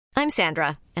I'm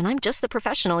Sandra, and I'm just the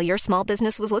professional your small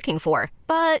business was looking for.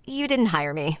 But you didn't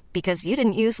hire me because you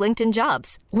didn't use LinkedIn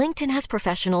Jobs. LinkedIn has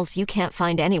professionals you can't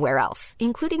find anywhere else,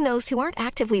 including those who aren't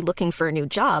actively looking for a new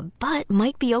job, but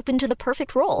might be open to the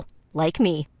perfect role, like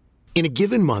me. In a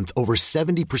given month, over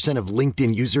 70% of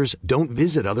LinkedIn users don't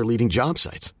visit other leading job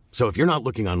sites. So if you're not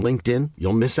looking on LinkedIn,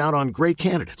 you'll miss out on great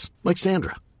candidates like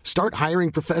Sandra. Start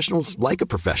hiring professionals like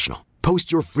a professional.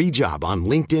 Post your free job on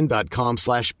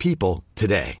linkedin.com/people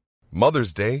today.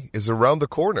 Mother's Day is around the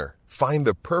corner. Find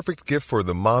the perfect gift for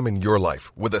the mom in your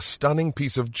life with a stunning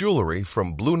piece of jewelry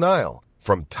from Blue Nile.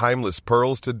 From timeless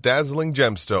pearls to dazzling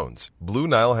gemstones, Blue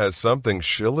Nile has something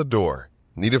she'll adore.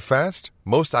 Need it fast?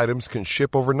 Most items can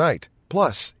ship overnight.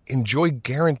 Plus, enjoy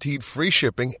guaranteed free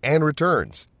shipping and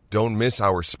returns. Don't miss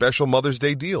our special Mother's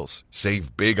Day deals. Save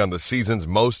big on the season's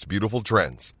most beautiful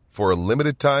trends. For a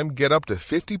limited time, get up to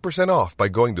 50% off by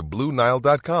going to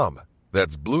BlueNile.com.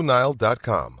 That's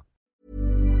BlueNile.com.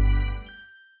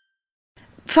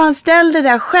 Fan, ställ det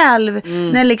där själv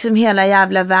när liksom hela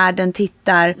jävla världen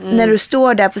tittar. När du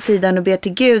står där på sidan och ber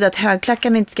till Gud att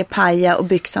högklackan inte ska paja och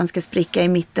byxan ska spricka i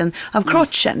mitten av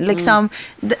crotchen. Liksom,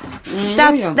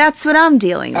 that's what I'm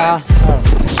dealing with.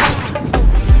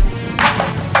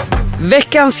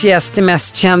 Veckans gäst är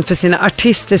mest känd för sina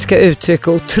artistiska uttryck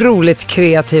och otroligt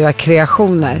kreativa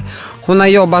kreationer. Hon har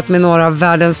jobbat med några av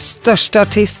världens största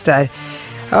artister.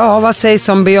 Ja, vad sägs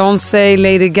om Beyoncé,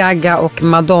 Lady Gaga och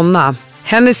Madonna.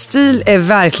 Hennes stil är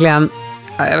verkligen,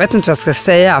 jag vet inte vad jag ska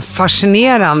säga,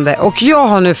 fascinerande. Och jag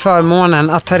har nu förmånen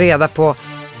att ta reda på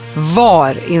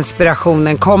var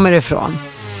inspirationen kommer ifrån.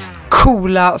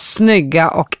 Coola, snygga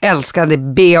och älskade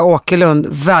B. Åkerlund,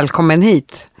 välkommen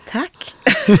hit. Tack.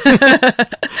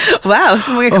 Wow,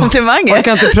 så många komplimanger. Jag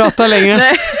kan inte prata längre.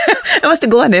 Nej, jag måste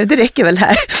gå nu, det räcker väl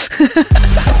här.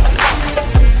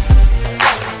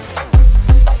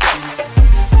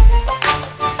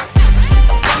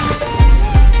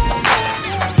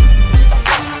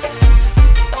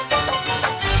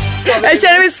 Jag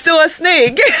känner mig så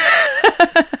snygg.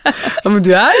 Ja, men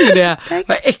du är ju det.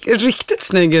 Riktigt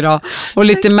snygg idag. Och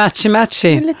lite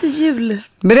matchy. Lite jul.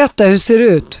 Berätta, hur ser det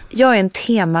ut? Jag är en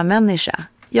temamänniska.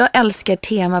 Jag älskar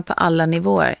tema på alla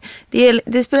nivåer.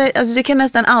 Det spelar, alltså du kan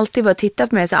nästan alltid bara titta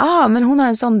på mig och säga, men hon har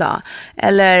en sån dag.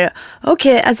 Eller,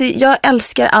 alltså jag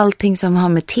älskar allting som har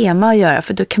med tema att göra.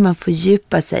 För då kan man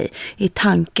fördjupa sig i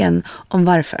tanken om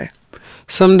varför.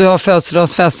 Som du har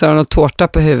födelsedagsfest och tårta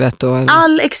på huvudet då? Eller?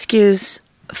 All excuse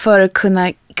för att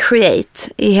kunna create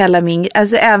i hela min...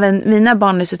 Alltså även mina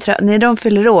barn är så trötta. När de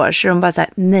fyller år så är de bara så här,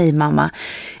 nej mamma.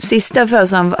 Sista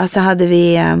födelsedagen så hade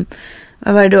vi...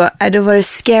 vad var det då? Då var det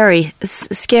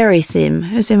scary theme.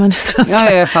 Hur säger man det svenska?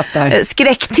 Ja, jag fattar.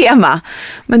 Skräcktema.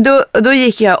 Men då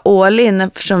gick jag all in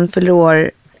eftersom fyller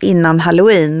år innan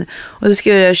Halloween. Och då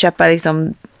skulle jag köpa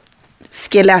liksom...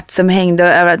 skelett som hängde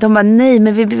överallt. De bara, nej,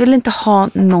 men vi vill inte ha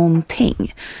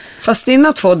någonting. Fast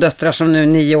dina 2 döttrar som nu är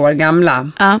 9 år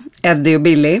gamla, Eddie och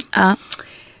Billy,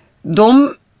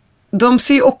 de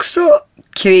ser ju också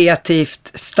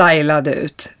kreativt stylade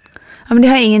ut. Ja, men det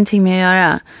har ingenting med att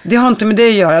göra. Det har inte med det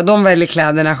att göra, de väljer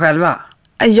kläderna själva.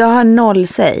 Jag har noll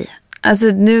sig. Alltså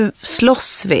nu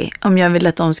slåss vi om jag vill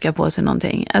att de ska på sig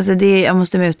någonting. Alltså jag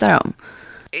måste muta dem.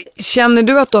 Känner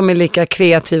du att de är lika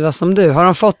kreativa som du? Har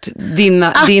de fått din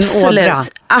ådra?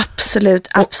 Absolut.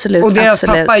 Och deras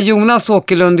pappa Jonas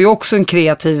Åkerlund är också en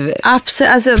kreativ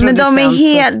absolut. Alltså, men de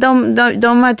är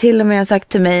de har till och med sagt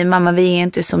till mig, mamma, vi är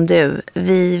inte som du.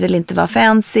 Vi vill inte vara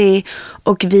fancy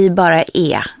och vi bara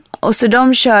är. Och så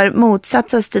de kör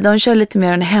motsatta stil. De kör lite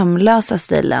mer den hemlösa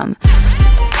stilen.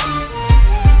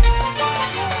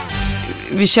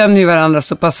 Vi känner ju varandra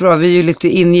så pass bra. Vi är ju lite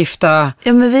ingifta.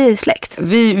 Ja, men vi är släkt.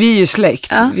 Vi är ju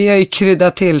släkt. Ja. Vi har ju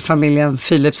kryddat till familjen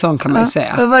Philipsson kan man ju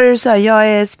säga. Vad var det du sa? Jag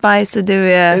är spice och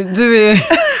du är...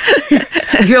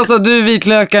 Jag sa du är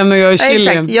vitlöken och jag är chilin.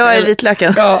 Exakt, jag är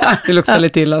vitlöken. Ja, det luktar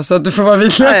lite illa så att du får vara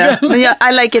vitlöken. Ja. Men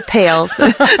I like it pale. Så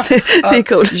det är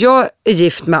cool. Jag är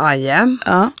gift med Aje.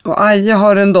 Ja. Och Aje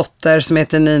har en dotter som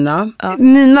heter Nina. Ja.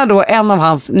 Nina då, en av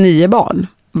hans 9 barn,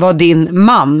 var din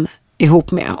man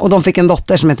ihop med. Och de fick en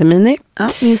dotter som heter Mini. Ja,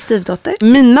 min styvdotter.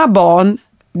 Mina barn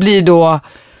blir då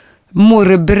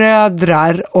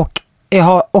morbrödrar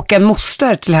och en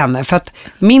moster till henne. För att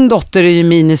min dotter är ju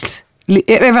Minis...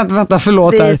 Vänta,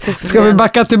 förlåt här. Ska vi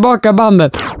backa tillbaka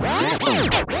bandet?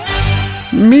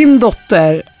 Min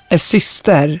dotter är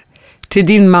syster till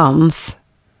din mans...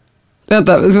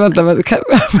 Vänta. Nej.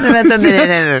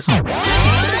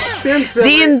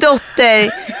 Din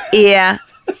dotter är...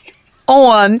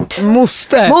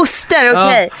 Moster, okej.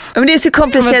 Okay. Ja. Men det är så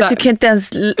komplicerat så jag kan inte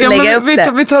ens lägga upp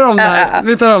det. Vi tar om det här.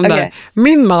 Okay.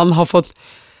 Min man har fått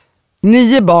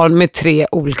 9 barn med 3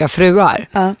 olika fruar.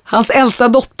 Hans äldsta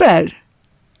dotter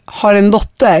har en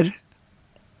dotter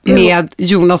med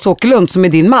Jonas Åkerlund som är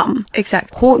din man.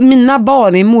 Exakt. Mina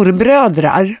barn är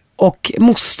morbrödrar och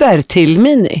moster till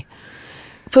Mini.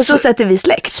 På så sätt är vi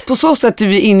släkt. På så sätt är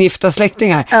vi ingifta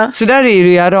släktingar. Ja. Så där är det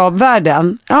ju i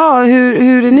arabvärlden. Ja,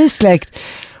 hur är ni släkt?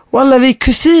 Och alla vi är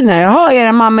kusiner. Jaha,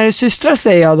 era mamma är systrar,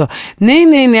 säger jag då.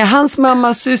 Nej. Hans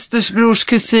mammas systers brors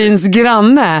kusins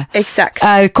granne. Exakt.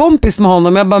 Är kompis med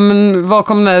honom. Jag bara, men var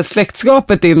kom det här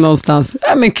släktskapet in någonstans?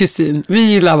 Ja, men kusin. Vi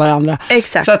gillar varandra.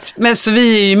 Exakt. Så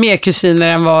vi är ju mer kusiner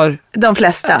än var... De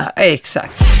flesta. Ja,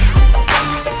 exakt.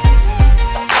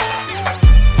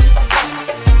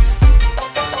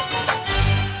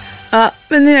 Ja,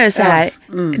 men nu är det så här.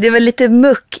 Det var lite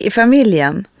muck i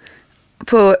familjen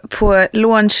på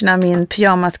launchen av min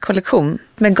pyjamaskollektion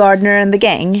med Gardner and the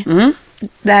Gang.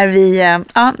 Där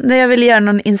där jag ville göra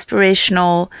någon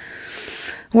inspirational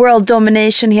world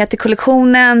domination heter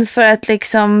kollektionen, för att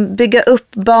liksom bygga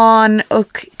upp barn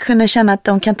och kunna känna att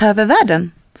de kan ta över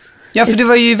världen. Ja, för du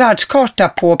var ju i världskarta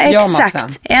på pyjamasen.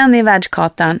 Exakt, en i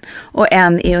världskartan och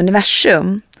en i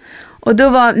universum. Och då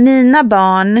var mina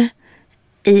barn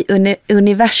i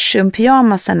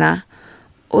universumpyjamasarna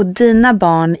och dina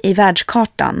barn i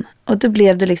världskartan. Och då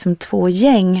blev det liksom 2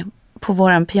 gäng på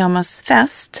våran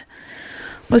pyjamasfest.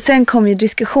 Och sen kom ju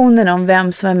diskussionen om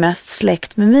vem som var mest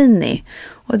släkt med Mini.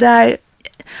 Och där,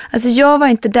 alltså jag var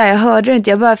inte där, jag hörde det inte.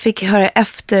 Jag bara fick höra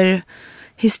efter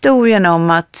historien om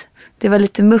att det var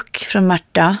lite muck från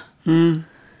Märta.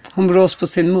 Hon brås på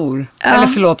sin mor. Eller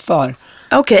förlåt, far.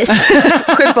 Okej,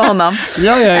 skyll på honom.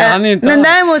 Ja, han är inte... Men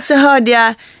däremot så hörde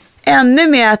jag ännu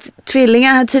mer att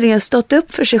tvillingar har tydligen stått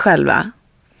upp för sig själva.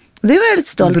 Det var jag lite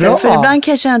stolt över, för ibland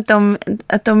kan jag känna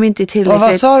att de inte är tillräckligt... Och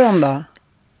vad sa de då?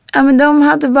 Ja, men de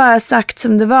hade bara sagt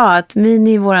som det var, att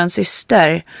Mini är våran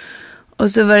syster. Och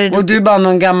så var det... Och du bara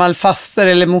någon gammal faster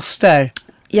eller moster?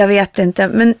 Jag vet inte,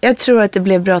 men jag tror att det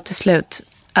blev bra till slut.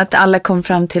 Att alla kom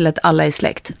fram till att alla är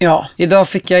släkt. Ja, idag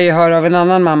fick jag ju höra av en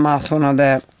annan mamma att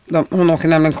hon åker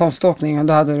nämligen konståkning, och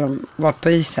då hade de varit på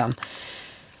isen.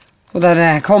 Och där den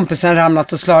här kompisen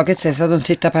ramlat och slagit sig, så hade de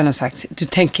tittat på henne och sagt, du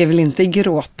tänker väl inte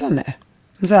gråta nu?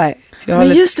 Så här, men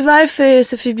just varför är det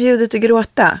så förbjudet att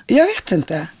gråta? Jag vet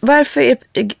inte. Varför är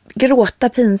gråta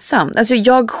pinsamt? Alltså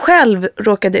jag själv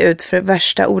råkade ut för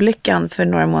värsta olyckan för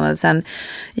några månader sedan.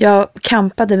 Jag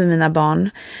campade med mina barn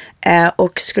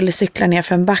och skulle cykla ner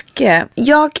för en backe.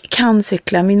 Jag kan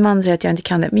cykla, min man säger att jag inte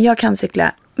kan det, men jag kan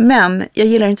cykla. Men jag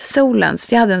gillar inte solen,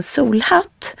 så jag hade en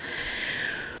solhatt.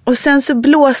 Och sen så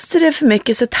blåste det för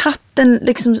mycket så att hatten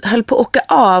liksom höll på att åka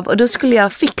av. Och då skulle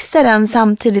jag fixa den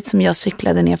samtidigt som jag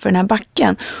cyklade ner för den här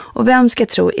backen. Och vem ska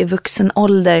tro i vuxen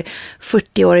ålder,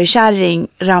 40-årig kärring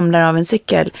ramlar av en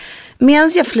cykel.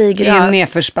 Medan jag flyger i en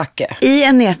nedförsbacke. I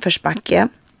en nedförsbacke.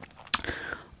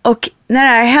 Och när det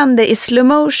här händer i slow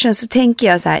motion så tänker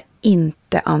jag så här,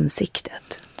 inte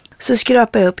ansiktet. Så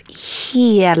skrapar jag upp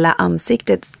hela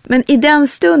ansiktet. Men i den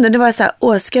stunden det var så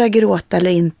här, ska jag gråta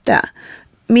eller inte?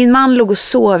 Min man låg och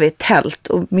sov i ett tält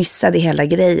och missade hela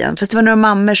grejen. Fast det var några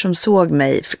mammor som såg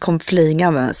mig, kom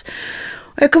flygandes.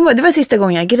 Och jag kom ihåg, det var sista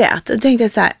gången jag grät. Och då tänkte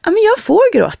jag så här, men jag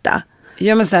får gråta.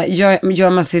 Ja, men så här, gör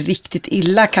man sig riktigt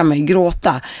illa kan man ju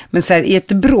gråta. Men så här, i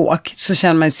ett bråk så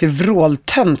känner man sig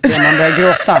vråltönt när man börjar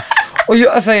gråta. Och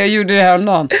jag gjorde det här om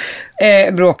dagen.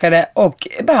 Bråkade och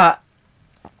bara...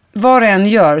 Vad det än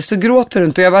gör så gråter du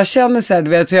inte. Och jag bara känner så här,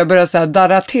 du vet, jag börjar så här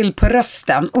darra till på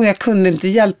rösten. Och jag kunde inte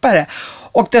hjälpa det.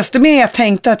 Och desto mer jag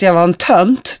tänkte att jag var en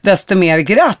tönt, desto mer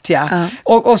grät jag.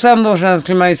 Och sen då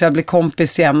skulle man ju så här bli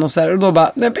kompis igen och så här. Och då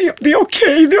bara, nej, det är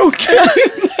okej.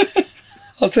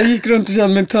 Alltså jag gick runt och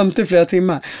kände mig tönt i flera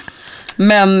timmar.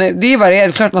 Men det är vad det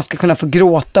är. Klart man ska kunna få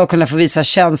gråta och kunna få visa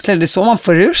känslor. Det är så man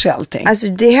får ur sig allting. Alltså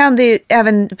det händer ju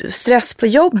även stress på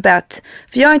jobbet.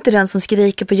 För jag är inte den som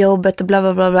skriker på jobbet och bla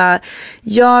bla bla bla.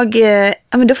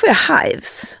 Men då får jag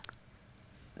hives.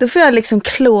 Då får jag liksom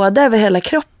klåda över hela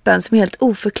kroppen som är helt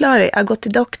oförklarlig. Jag har gått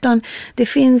till doktorn. Det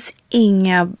finns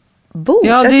inga bot.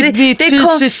 Ja, det är ett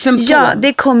fysiskt symptom. Ja,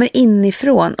 det kommer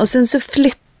inifrån. Och sen så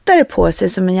flyttar det på sig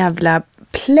som en jävla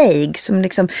plague som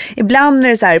liksom, ibland är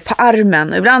det så här på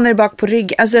armen och ibland är det bak på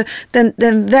ryggen. Alltså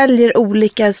den väljer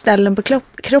olika ställen på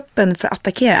kroppen för att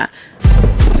attackera.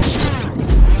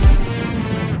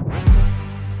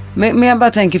 Men jag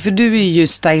bara tänker, för du är ju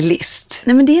stylist.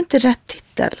 Nej, men det är inte rätt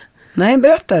titel. Nej,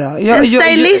 berätta då. En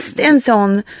stylist är en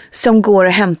sån som går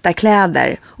och hämtar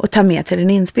kläder och tar med till en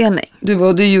inspelning.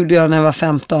 Det gjorde jag när jag var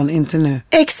 15, inte nu.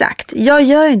 Exakt, jag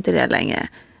gör inte det längre.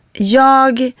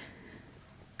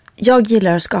 Jag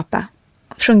gillar att skapa.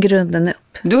 från grunden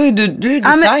upp. Du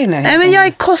är designer. Ja, men jag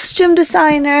är costume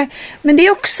designer. Men det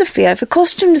är också fel. För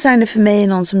costume designer för mig är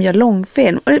någon som gör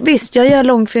långfilm. Och visst, jag gör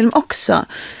långfilm också.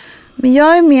 Men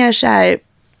jag är mer så här...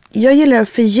 Jag gillar att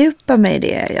fördjupa mig i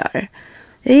det jag gör.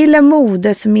 Jag gillar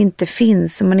mode som inte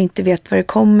finns. Som man inte vet var det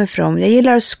kommer ifrån. Jag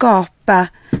gillar att skapa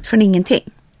från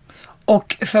ingenting.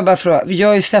 Och för jag bara fråga, jag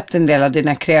har ju sett en del av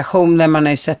dina kreationer. Man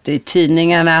har ju sett det i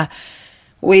tidningarna.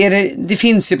 Och det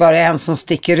finns ju bara en som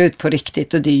sticker ut på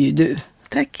riktigt. Och det är ju du.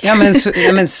 Tack. Ja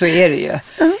men så är det ju.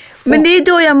 Men det är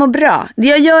då jag mår bra.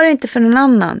 Jag gör det inte för någon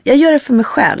annan. Jag gör det för mig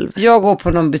själv. Jag går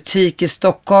på någon butik i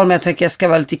Stockholm. Jag tänker jag ska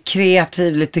vara lite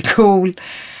kreativ, lite cool.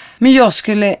 Men jag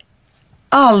skulle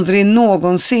aldrig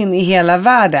någonsin i hela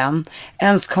världen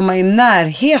ens komma i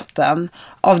närheten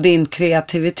av din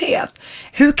kreativitet.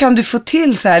 Hur kan du få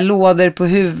till så här lådor på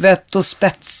huvudet och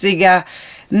spetsiga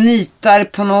nitar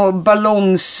på någon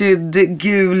ballongsydd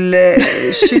gul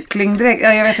kycklingdräkt?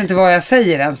 Jag vet inte vad jag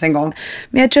säger ens en gång.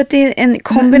 Men jag tror att det är en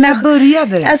kombination. När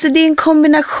började det? Alltså det är en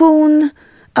kombination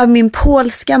av min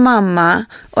polska mamma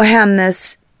och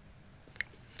hennes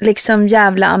liksom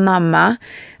jävla anamma.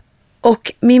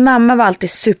 Och min mamma var alltid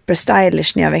super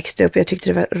stylish när jag växte upp. Jag tyckte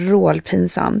det var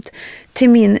rålpinsamt. Till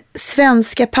min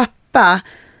svenska pappa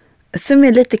som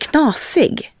är lite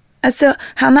knasig. Alltså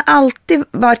han har alltid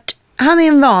varit... Han är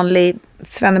en vanlig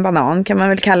svennebanan kan man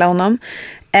väl kalla honom.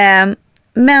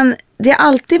 Men det har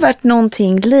alltid varit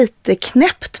någonting lite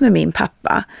knäppt med min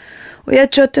pappa. Och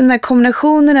jag tror att den här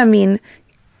kombinationen av min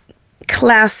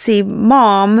classy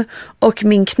mom och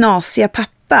min knasiga pappa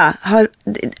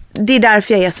det är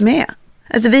därför jag är som jag är.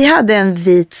 Alltså vi hade en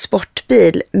vit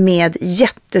sportbil med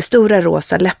jättestora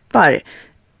rosa läppar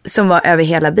som var över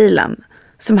hela bilen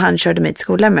som han körde mig till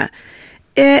skolan med.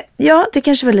 Ja, det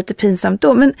kanske var lite pinsamt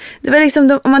då, men det var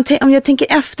liksom om jag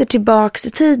tänker efter tillbaks i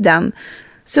tiden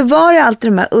så var det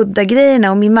alltid de här udda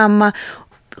grejerna och min mamma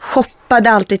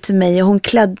shoppade alltid till mig och hon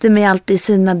klädde mig alltid i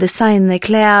sina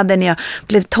designerkläder när jag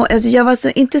blev alltså jag var så,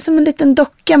 inte som en liten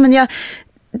docka, men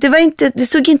det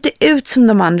såg inte ut som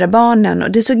de andra barnen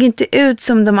och det såg inte ut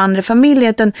som de andra familjerna,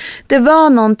 utan det var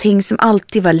någonting som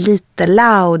alltid var lite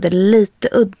loud eller lite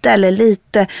udda eller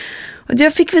lite, och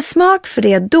jag fick väl smak för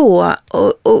det då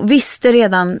och visste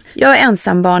redan, jag var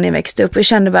ensam barn när jag växte upp och jag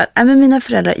kände bara att mina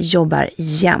föräldrar jobbar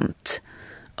jämt.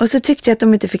 Och så tyckte jag att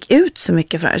de inte fick ut så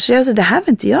mycket för det. Så jag sa, det här vill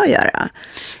inte jag göra.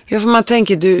 Ja, för man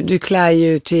tänker, du klär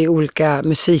ju till olika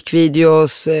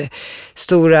musikvideos,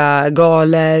 stora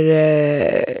galer,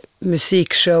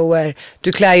 musikshower.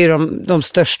 Du klär ju de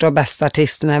största och bästa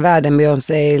artisterna i världen,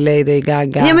 Beyoncé, Lady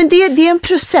Gaga. Ja, men det är en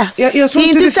process. Jag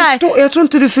tror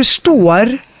inte du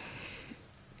förstår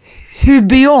hur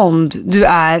beyond du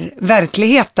är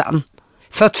verkligheten.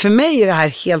 För att för mig är det här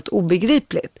helt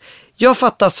obegripligt. Jag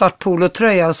fattar svart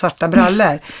polotröja och svarta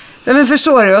brallor. Men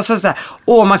förstår du? Och så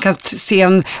här, man kan se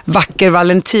en vacker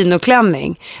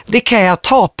Valentino-klänning. Det kan jag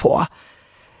ta på.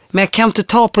 Men jag kan inte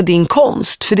ta på din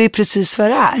konst. För det är precis vad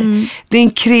det är. Mm. Det är en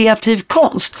kreativ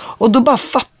konst. Och då bara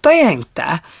fattar jag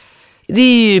inte. Det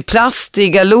är ju plast, det är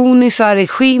galonisar, det är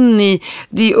skinn,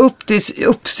 det är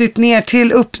uppsytt ner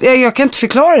till upp. Jag kan inte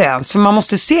förklara det ens, för man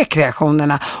måste se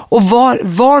kreationerna. Och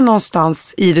var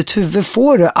någonstans i ditt huvud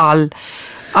får du all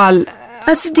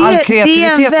kreativitet? Det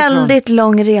är en väldigt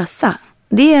lång resa.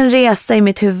 Det är en resa i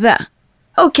mitt huvud.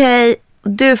 Okej,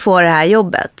 du får det här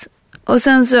jobbet. Och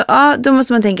sen så, då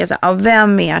måste man tänka så här,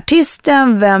 vem är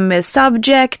artisten, vem är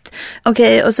subject?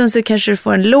 Okej, och sen så kanske du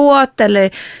får en låt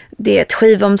eller det är ett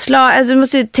skivomslag. Alltså du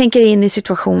måste tänka in i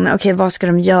situationen. Okej, vad ska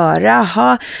de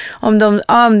göra? Om det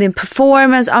är en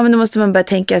performance, men då måste man börja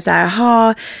tänka så här,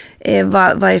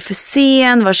 vad är det för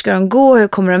scen? Var ska de gå? Hur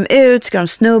kommer de ut? Ska de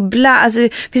snubbla? Alltså det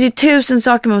finns ju 1000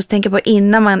 saker man måste tänka på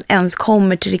innan man ens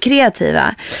kommer till det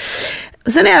kreativa.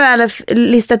 Och sen har jag väl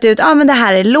listat ut, men det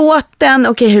här är låten.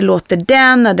 Okej, hur låter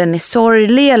den? Och den är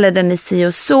sorglig eller den är si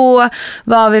och så.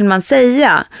 Vad vill man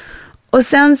säga? Och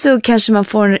sen så kanske man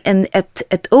får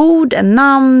ett ord, en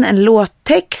namn, en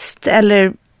låttext.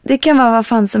 Eller det kan vara vad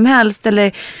fan som helst.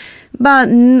 Eller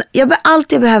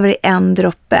allt jag behöver är en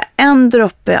droppe. En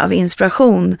droppe av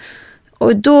inspiration.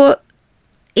 Och då,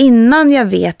 innan jag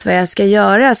vet vad jag ska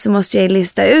göra, så måste jag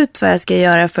lista ut vad jag ska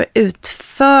göra för att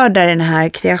utföra den här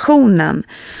kreationen.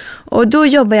 Och då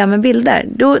jobbar jag med bilder.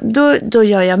 Då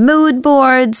gör jag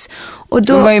moodboards. Och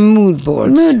vad är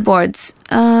moodboards? Moodboards.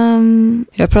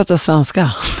 Jag pratar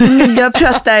svenska. Jag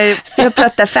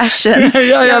pratar fashion.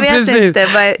 Jag vet precis. Inte.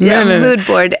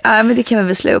 Moodboard. Men det kan man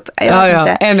väl slå upp. Jag vet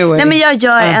inte. Anyway. Nej, men jag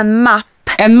gör en mapp.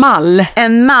 En mall?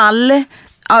 En mall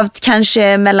av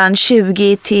kanske mellan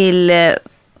 20 till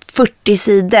 40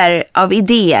 sidor av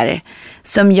idéer.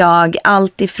 som jag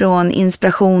alltifrån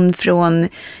inspiration från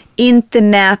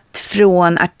internet,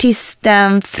 från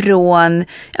artisten, från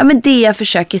det jag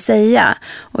försöker säga.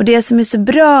 Och det som är så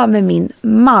bra med min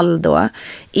mall då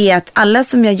är att alla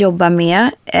som jag jobbar med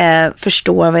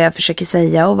förstår vad jag försöker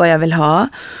säga och vad jag vill ha.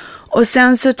 Och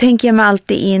sen så tänker jag mig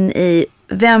alltid in i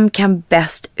vem kan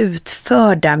bäst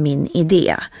utföra min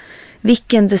idé.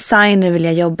 Vilken designer vill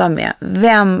jag jobba med?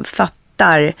 Vem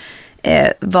fattar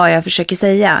vad jag försöker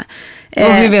säga?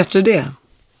 Och hur vet du det?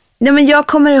 Nej, men jag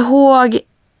kommer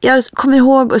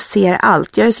ihåg och ser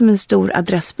allt. Jag är som en stor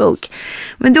adressbok.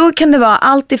 Men då kan det vara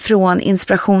allt ifrån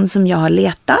inspiration som jag har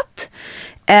letat.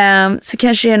 Så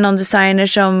kanske det är någon designer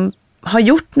som har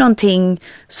gjort någonting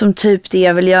som typ det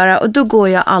jag vill göra. Och då går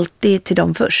jag alltid till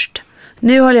dem först.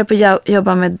 Nu håller jag på att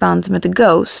jobba med ett band som heter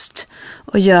Ghost.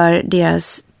 Och gör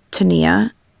deras turné.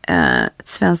 Ett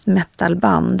svenskt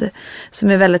metalband som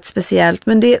är väldigt speciellt.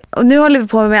 Och nu håller vi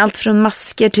på med allt från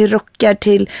masker till rockar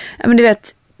till, du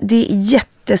vet, det är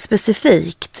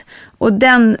jättespecifikt. Och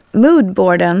den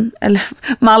moodboarden, eller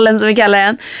mallen som vi kallar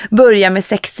den, börjar med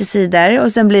 60 sidor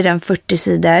och sen blir den 40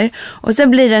 sidor och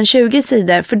sen blir den 20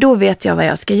 sidor, för då vet jag vad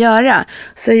jag ska göra.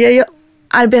 Så jag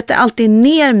arbetar alltid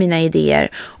ner mina idéer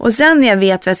och sen när jag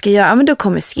vet vad jag ska göra, då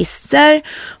kommer skisser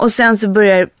och sen så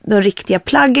börjar de riktiga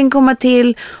plaggen komma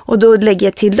till och då lägger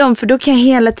jag till dem, för då kan jag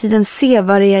hela tiden se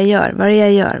vad jag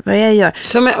gör.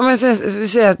 Så om jag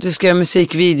säger att du ska göra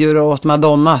musikvideor åt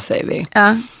Madonna, säger vi.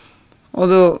 Ja. Och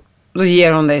då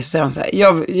ger hon dig så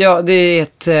här, det är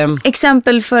ett...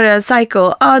 Exempel för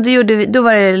Psycho, då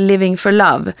var det Living for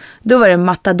Love. Då var det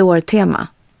Matador-tema.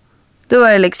 Då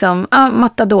var det liksom,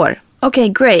 Matador. Okej,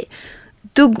 great.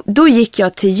 Då gick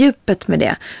jag till djupet med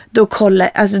det. Då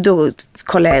kollade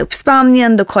jag upp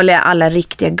Spanien, då kollade jag alla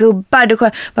riktiga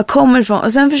gubbar, vad kommer det ifrån?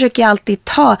 Och sen försöker jag alltid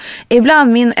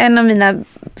ibland en av mina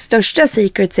största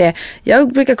secrets är,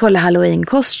 jag brukar kolla Halloween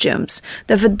costumes.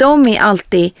 Därför de är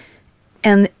alltid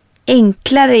en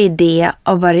enklare idé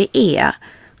av vad det är.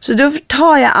 Så då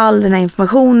tar jag all den här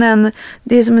informationen,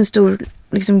 det är som en stor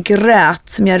liksom gröt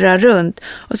som jag rör runt.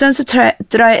 Och sen så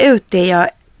drar jag ut det jag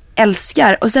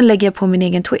älskar och sen lägger jag på min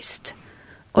egen twist.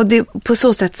 Och på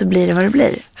så sätt så blir det vad det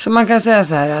blir. Så man kan säga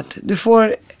så här att du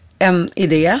får en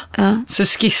idé, så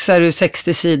skissar du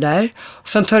 60 sidor, och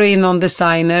sen tar du in någon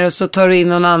designer och så tar du in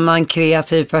någon annan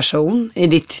kreativ person i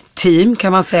ditt team,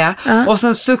 kan man säga. Och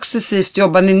sen successivt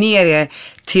jobbar ni ner er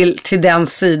till den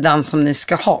sidan som ni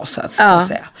ska ha, så att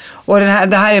säga. Och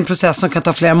det här är en process som kan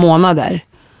ta flera månader.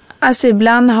 Alltså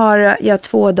ibland har jag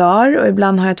 2 dagar och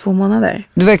ibland har jag 2 månader.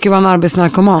 Du verkar vara en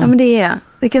arbetsnarkoman. Ja, men det är jag.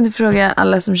 Det kan du fråga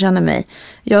alla som känner mig.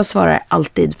 Jag svarar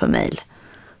alltid på mejl.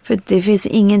 För det finns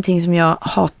ingenting som jag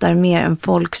hatar mer än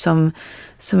folk som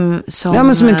inte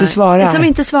svarar. Som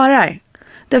inte svarar.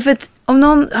 Därför att om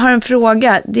någon har en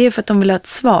fråga, det är för att de vill ha ett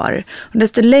svar. Och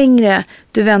desto längre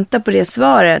du väntar på det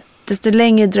svaret, desto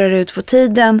längre drar det ut på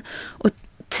tiden. Och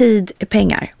tid är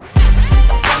pengar.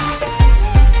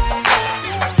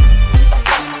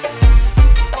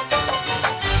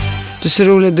 Du är så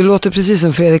rolig, du låter precis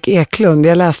som Fredrik Eklund.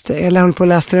 Jag håller på att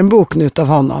läsa en bok nu av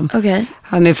honom. Okay.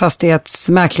 Han är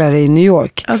fastighetsmäklare i New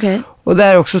York. Okay. Och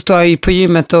där också står jag ju på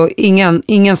gymmet och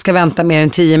ingen ska vänta mer än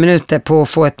 10 minuter på att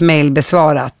få ett mejl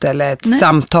besvarat eller ett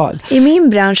samtal. I min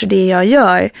bransch och det jag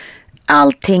gör,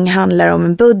 allting handlar om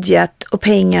en budget och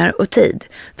pengar och tid.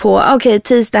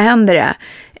 Tisdag händer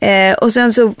det. Och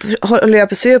sen så håller jag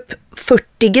på att se upp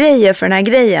 40 grejer för den här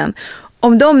grejen.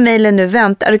 Om de mejlen nu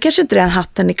väntar, då kanske inte den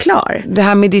hatten är klar. Det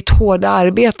här med ditt hårda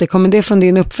arbete, kommer det från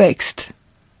din uppväxt?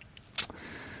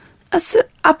 Alltså,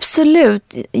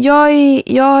 absolut.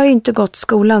 Jag har inte gått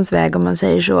skolans väg, om man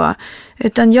säger så.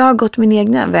 Utan jag har gått min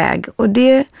egna väg. Och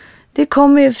det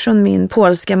kommer ju från min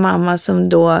polska mamma som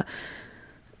då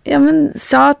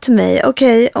sa till mig,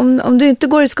 okej, om du inte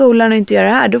går i skolan och inte gör det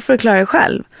här, då får du klara dig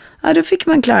själv. Ja, då fick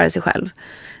man klara sig själv.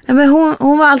 Ja, men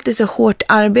hon var alltid så hårt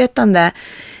arbetande.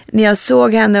 När jag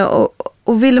såg henne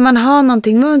och ville man ha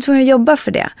någonting, var man tvungen att jobba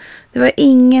för det.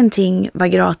 Ingenting var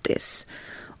gratis.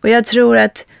 Och jag tror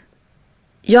att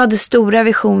jag hade stora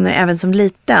visioner även som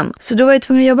liten. Så då var jag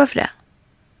tvungen att jobba för det.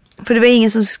 För det var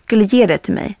ingen som skulle ge det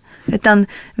till mig. Utan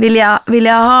vill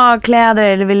jag ha kläder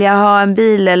eller vill jag ha en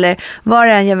bil eller vad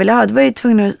det än jag ville ha, då var jag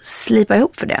tvungen att slipa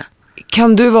ihop för det.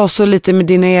 Kan du vara så lite med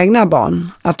dina egna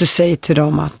barn? Att du säger till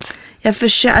dem att...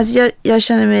 Jag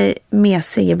känner mig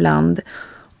mesig ibland.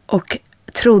 Och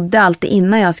trodde alltid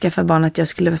innan jag skaffade barn att jag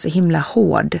skulle vara så himla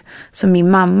hård som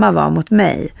min mamma var mot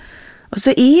mig. Och så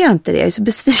är jag inte det. Jag är så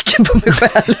besviken på mig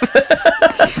själv.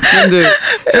 Men du,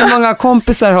 hur många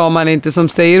kompisar har man inte som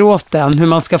säger åt en hur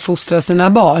man ska fostra sina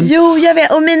barn? Jo, jag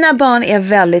vet. Och mina barn är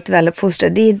väldigt, väldigt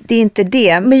fostrade. Det är inte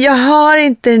det. Men jag har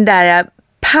inte den där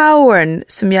powern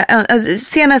som jag... Alltså,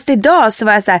 senast idag så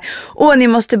var jag så här, ni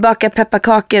måste baka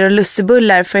pepparkakor och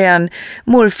lussebullar för en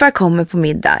morfar kommer på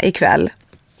middag ikväll.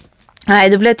 Nej,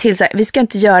 då blev jag till så här, vi ska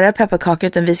inte göra pepparkakor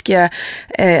utan vi ska göra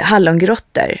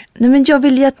hallongrottor. Nej, men jag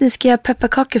vill ju att ni ska göra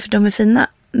pepparkakor för de är fina.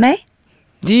 Nej.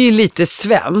 Det är ju lite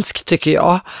svenskt tycker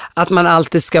jag, att man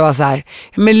alltid ska vara så här,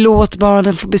 men låt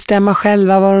barnen få bestämma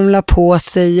själva vad de la på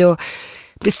sig, och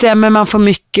bestämmer man för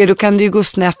mycket då kan det ju gå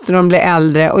snett när de blir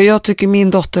äldre. Och jag tycker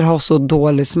min dotter har så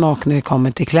dålig smak när det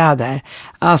kommer till kläder.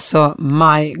 Alltså,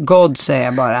 my god, säger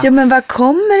jag bara. Ja, men var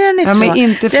kommer den ifrån? Ja, men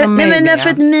inte från mig. Nej, men därför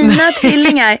att mina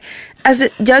tvillingar, alltså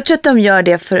jag tror att de gör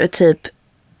det för att typ,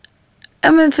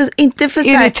 ja, men inte för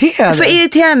irriterade. För att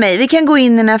irritera mig. Vi kan gå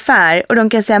in i en affär och de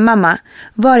kan säga, mamma,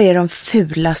 var är de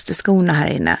fulaste skorna här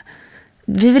inne?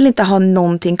 Vi vill inte ha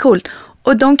någonting coolt.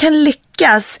 Och de kan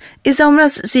lyckas. I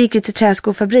somras så gick vi till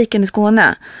träskofabriken i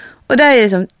Skåne. Och där är det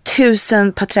liksom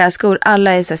 1000 par träskor.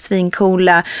 Alla är så här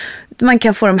svincoola. Man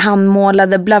kan få dem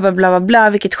handmålade, bla bla bla bla bla.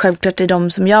 Vilket självklart är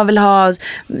de som jag vill ha.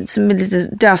 Som är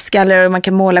lite dödskallar och man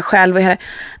kan måla själv. Och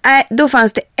då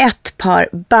fanns det ett par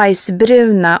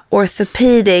bajsbruna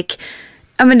orthopedic.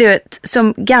 Ja, men du vet,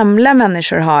 som gamla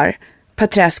människor har. Par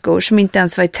träskor som inte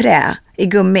ens var i trä, i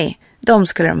gummi. De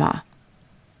skulle de ha.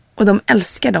 Och de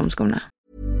älskar de skorna.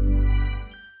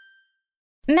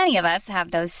 Many of us have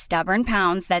those stubborn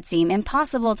pounds that seem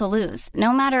impossible to lose,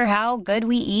 no matter how good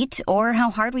we eat or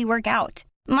how hard we work out.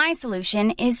 My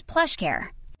solution is PlushCare.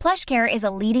 PlushCare is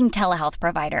a leading telehealth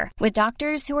provider with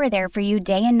doctors who are there for you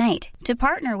day and night to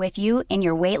partner with you in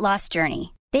your weight loss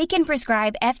journey. They can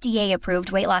prescribe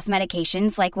FDA-approved weight loss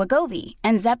medications like Wegovy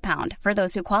and Zepbound for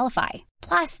those who qualify.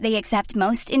 Plus, they accept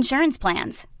most insurance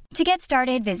plans. To get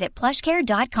started, visit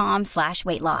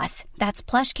plushcare.com/weightloss.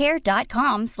 That's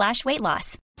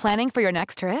plushcare.com/weightloss. Planning for your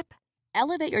next trip?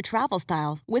 Elevate your travel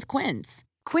style with Quince.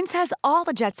 Quince has all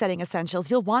the jet-setting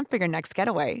essentials you'll want for your next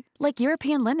getaway, like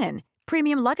European linen,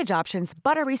 premium luggage options,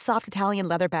 buttery soft Italian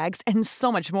leather bags, and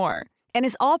so much more. And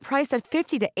is all priced at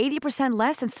 50 to 80%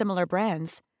 less than similar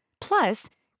brands. Plus,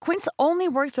 Quince only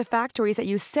works with factories that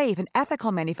use safe and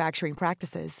ethical manufacturing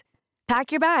practices.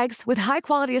 Pack your bags with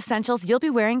high-quality essentials you'll be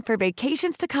wearing for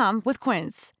vacations to come with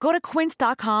Quince. Go to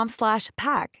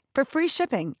quince.com/pack for free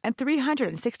shipping and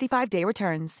 365-day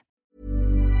returns.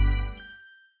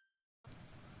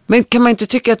 Men kan man inte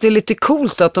tycka att det är lite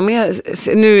coolt att de är...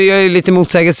 Nu är jag ju lite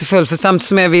motsägelsefull, för samtidigt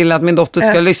som jag vill att min dotter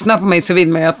ska lyssna på mig så vill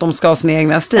man ju att de ska ha sin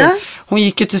egna stil. Hon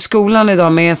gick ju till skolan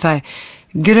idag med en så här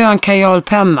grön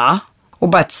kajalpenna och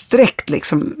bara ett streck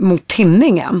liksom mot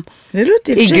tinningen. Det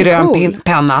låter i grön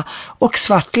penna och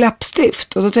svart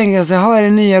läppstift. Och då tänker jag så här, är det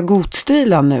nya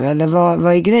gotstilen nu eller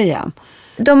vad är grejen?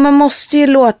 Man måste ju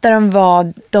låta dem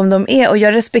vara de är, och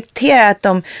jag respekterar att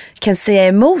de kan säga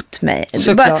emot mig.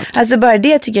 Bara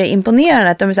det tycker jag är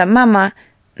imponerande, att de är så här, mamma,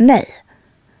 nej.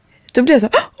 Då blir jag så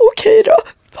här, okej då,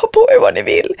 ha på er vad ni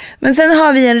vill. Men sen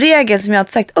har vi en regel som jag har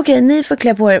sagt, okej, ni får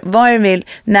klä på er vad ni vill,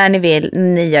 när ni vill,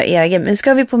 ni gör era grejer. Men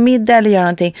ska vi på middag eller göra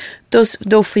någonting,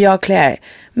 då får jag klä er.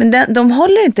 Men de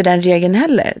håller inte den regeln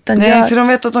heller. Nej, för de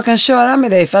vet att de kan köra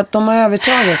med dig för att de har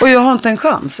övertaget. Och jag har inte en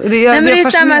chans. Det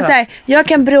är samma så här, jag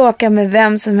kan bråka med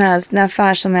vem som helst, när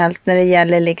affär som helst, när det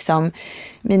gäller liksom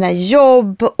mina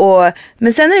jobb.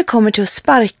 Men sen när det kommer till att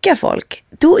sparka folk,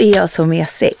 då är jag så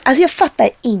mesig. Alltså jag fattar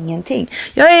ingenting.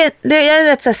 Jag är en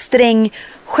rätt så här sträng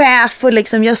chef och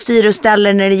liksom jag styr och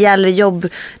ställer när det gäller jobb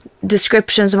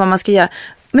descriptions och vad man ska göra.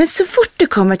 Men så fort det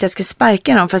kommer att jag ska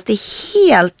sparka någon, fast det är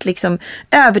helt liksom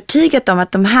övertygat om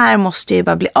att de här måste ju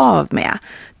bara bli av med,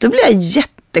 då blir jag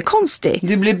jättekonstig.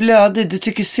 Du blir blödig, du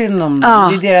tycker synd om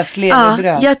dem. Det är deras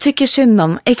levebröd. Ja, jag tycker synd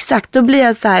om, exakt. Då blir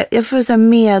jag så här, jag får så här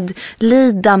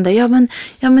medlidande. Ja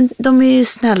men de är ju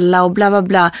snälla och bla bla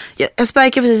bla. Jag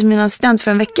sparkade precis min assistent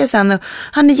för en vecka sedan och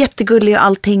han är jättegullig och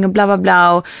allting och bla bla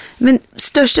bla. Men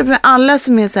största problemet, alla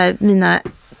som är så här, mina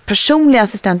personliga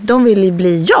assistent, de vill ju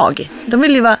bli jag. De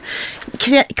vill ju vara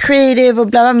creative och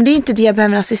bla bla, men det är inte det jag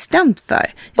behöver en assistent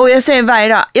för. Och jag säger varje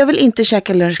dag, jag vill inte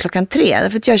käka lunch 3:00,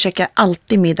 därför att jag käkar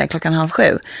alltid middag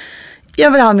 7:15.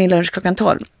 Jag vill ha min lunch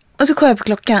 12:00. Och så kollar jag på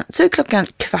klockan, så är klockan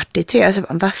 2:45. Och så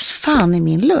bara, vad fan är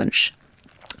min lunch?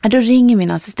 Och då ringer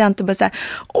min assistent och bara så här,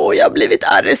 jag har blivit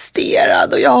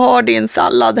arresterad och jag har din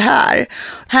sallad här.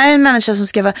 Här är en människa som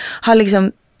ska ha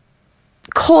liksom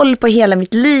koll på hela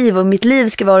mitt liv och mitt liv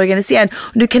ska vara organiserat.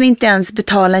 Och du kan inte ens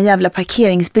betala en jävla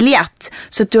parkeringsbiljett.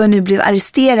 Så att du har nu blivit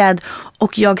arresterad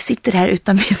och jag sitter här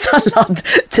utan min sallad,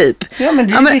 typ. Ja, men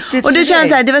det är riktigt. Och det känns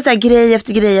så här, det var så här grej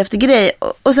efter grej efter grej.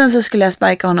 Och sen så skulle jag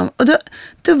sparka honom. Och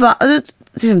då var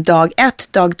liksom dag 1,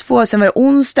 dag 2, sen var det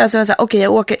onsdag. Så var jag så här,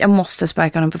 okej, jag måste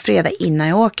sparka honom på fredag innan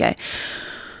jag åker.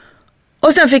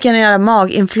 Och sen fick jag en jävla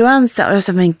maginfluensa. Och jag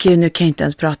sa, men gud, nu kan jag inte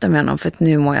ens prata med honom för att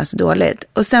nu mår jag så dåligt.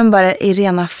 Och sen bara i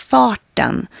rena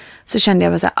farten så kände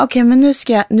jag bara så här, okej, men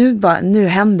nu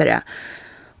händer det.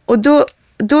 Och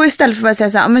då istället för att bara säga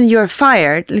så här, men you're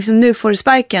fired, liksom nu får du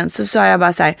sparken, så sa jag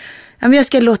bara så här, ja, men jag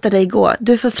ska låta dig gå.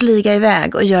 Du får flyga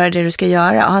iväg och göra det du ska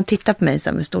göra. Och han tittade på mig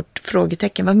så med stort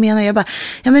frågetecken. Vad menar du? Jag bara,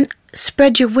 ja men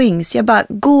spread your wings. Jag bara,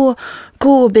 gå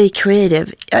och be creative.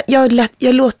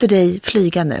 Jag låter dig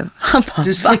flyga nu. Han bara,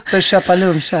 du slipper köpa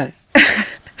luncher.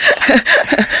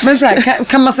 Men så här,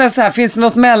 kan man säga så här, finns det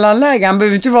något mellanläge? Han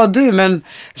behöver inte vara du, men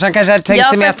så han kanske har tänkt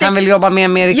sig med att han vill jobba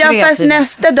mer i kreativ. Ja, fast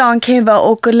nästa dag kan ju vara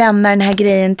och lämna den här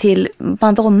grejen till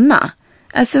Madonna.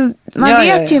 Alltså, man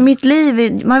vet ju mitt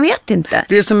liv, man vet inte.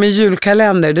 Det är som en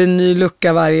julkalender, det är en ny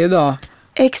lucka varje dag.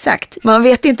 Exakt, man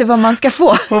vet inte vad man ska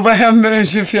få. Och vad händer den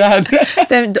 24?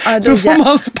 Då får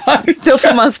man sparken. Då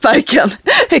får man sparken,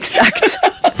 exakt.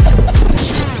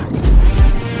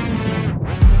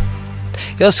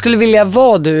 Jag skulle vilja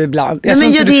vara du ibland. Jag tror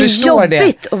inte du förstår det. Det är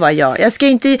jobbigt att vara jag ska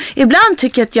inte, ibland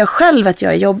tycker jag att jag själv att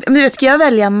jag är jobbig. Men du vet, ska jag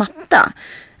välja matta?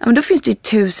 Ja, men då finns det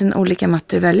ju 1000 olika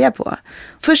mattor att välja på.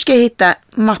 Först ska jag hitta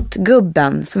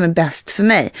mattgubben som är bäst för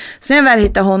mig. Sen när jag väl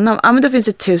hittar honom, ja, men då finns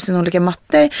det 1000 olika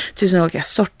mattor, 1000 olika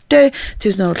sorter,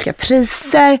 1000 olika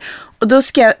priser. Och då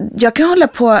ska jag kan hålla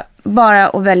på bara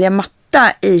och välja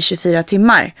matta i 24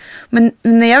 timmar. Men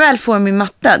när jag väl får min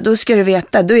matta, då ska du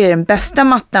veta, då är det den bästa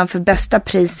mattan för bästa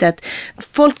priset.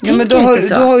 Folk tänker men inte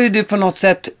så. Då har ju du på något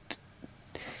sätt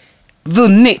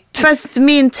vunnit. Fast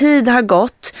min tid har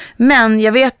gått, men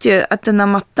jag vet ju att den här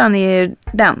mattan är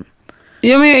den.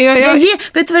 Ja, men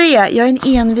vet du vad det är? Jag är en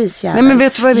envis jävel. Nej, men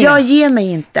vet du vad det är? Jag ger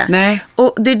mig inte. Nej.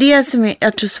 Och det är det som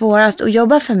jag tror svårast att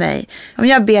jobba för mig. Om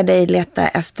jag ber dig leta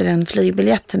efter en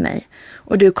flygbiljett till mig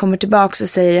och du kommer tillbaka och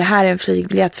säger, det här är en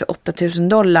flygbiljett för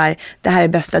 $8,000, det här är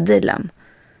bästa dealen.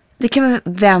 Det kan väl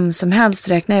vem som helst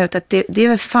räkna ut att det är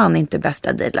väl fan inte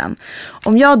bästa dealen.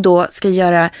 Om jag då ska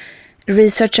göra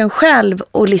researchen själv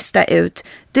och lista ut,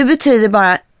 det betyder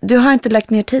bara, du har inte lagt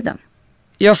ner tiden.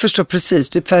 Jag förstår precis,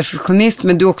 du är perfektionist,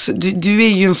 men du är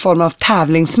ju en form av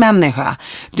tävlingsmänniska.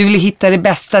 Du vill hitta det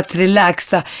bästa till det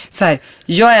lägsta. Så här,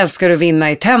 jag älskar att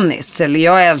vinna i tennis, eller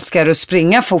jag älskar att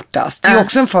springa fortast. Det är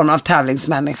också en form av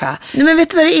tävlingsmänniska. Nej, men vet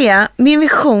du vad det är? Min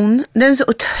vision, den är så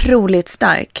otroligt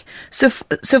stark.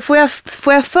 Så får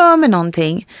jag för mig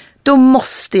någonting, då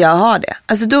måste jag ha det.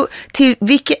 Alltså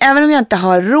även om jag inte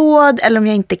har råd eller om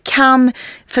jag inte kan,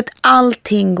 för att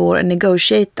allting går att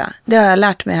negotiata. Det har jag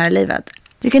lärt mig här i livet.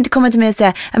 Du kan inte komma till mig och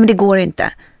säga, men det går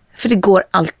inte. För det går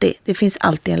alltid. Det finns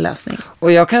alltid en lösning.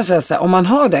 Och jag kan säga så här, om man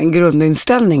har den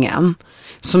grundinställningen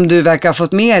som du verkar ha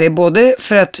fått med dig, både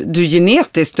för att du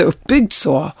genetiskt är uppbyggd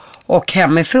så och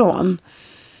hemifrån.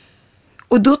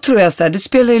 Och då tror jag så här, det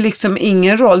spelar ju liksom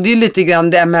ingen roll. Det är ju lite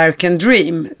grann the American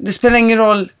dream. Det spelar ingen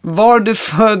roll var du är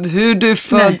född, hur du är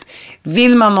född. Nej.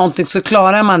 Vill man någonting så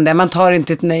klarar man det. Man tar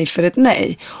inte ett nej för ett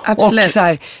nej. Absolut. Och så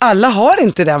här, alla har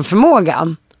inte den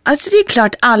förmågan. Alltså det är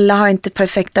klart, alla har inte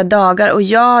perfekta dagar. Och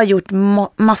jag har gjort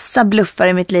massa bluffar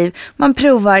i mitt liv. Man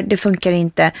provar, det funkar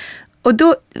inte. Och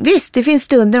då, visst, det finns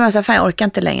stunder där man säger, fan jag orkar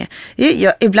inte längre.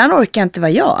 Ibland orkar jag inte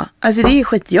vara jag. Alltså det är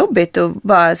skitjobbigt och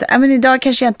bara så, men idag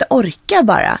kanske jag inte orkar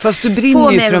bara. Fast du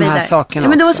brinner ju för de här sakerna. Ja,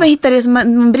 men då måste man hitta det som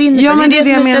man brinner för. Det är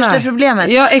det som är största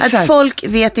problemet. Ja, att folk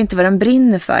vet inte vad de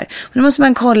brinner för. Men då måste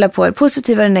man kolla på det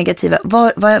positiva och det negativa.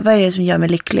 Vad är det som gör mig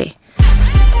lycklig?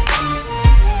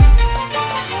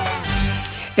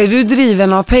 Är du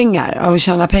driven av pengar, av att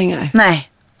tjäna pengar?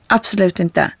 Nej, absolut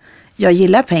inte. Jag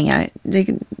gillar pengar,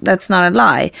 that's not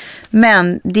a lie.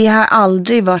 Men det har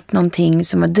aldrig varit någonting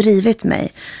som har drivit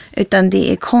mig. Utan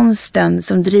det är konsten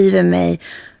som driver mig.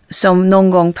 Som någon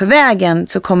gång på vägen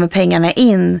så kommer pengarna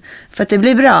in för att det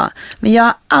blir bra. Men jag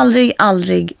har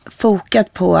aldrig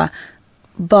fokat på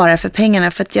bara för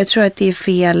pengarna. För att jag tror att det är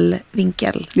fel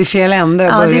vinkel. Det är fel ände.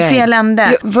 Ja, det är fel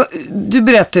ände. Du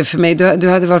berättade för mig, du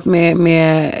hade varit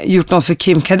med gjort något för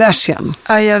Kim Kardashian.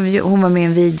 Ja, hon var med i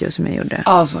en video som jag gjorde.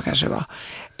 Ja, så kanske det var.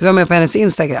 Du var med på hennes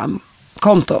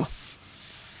Instagram-konto.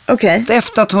 Okej.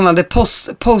 Efter att hon hade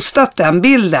postat den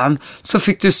bilden så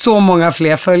fick du så många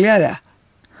fler följare.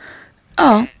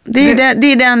 Ja, det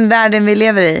är den världen vi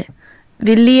lever i.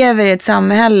 Vi lever i ett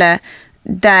samhälle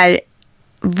där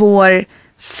vår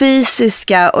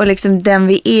fysiska och liksom den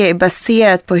vi är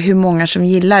baserat på hur många som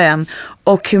gillar en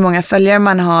och hur många följare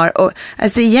man har. Och,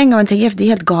 alltså igen, om man tänker efter, det är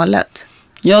helt galet.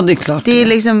 Ja, det är klart. Det är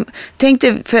liksom, tänk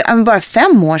dig, för bara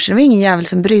 5 år sedan, det var ingen jävel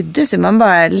som brydde sig. Man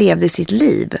bara levde sitt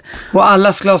liv. Och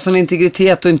alla skulle ha sån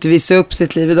integritet och inte visa upp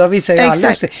sitt liv. Idag visar ju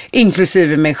alla upp sig,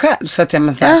 inklusive mig själv. Så att jag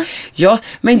men,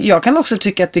 men jag kan också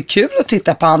tycka att det är kul att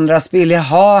titta på andras bild.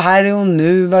 Jaha, här är hon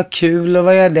nu, vad kul och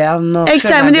vad gör den? Och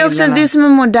exakt, men det är också det är som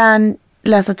en modern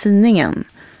läsa tidningen.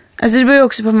 Alltså det beror ju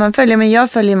också på vad man följer. Men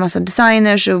jag följer en massa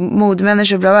designers och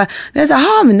modemänniskor och bla bla. Det är så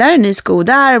här, men där är en ny sko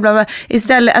där och bla bla.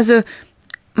 Istället, alltså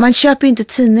man köper ju inte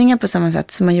tidningar på samma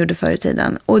sätt som man gjorde förr i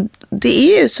tiden. Och det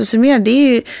är ju social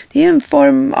media, det är en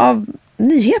form av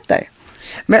nyheter.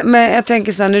 Men jag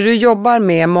tänker så här, när du jobbar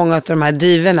med många av de här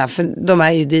divorna, för de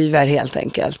är ju diver helt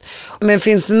enkelt. Men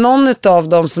finns det någon av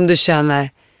dem som du känner,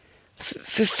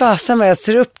 för fasen vad jag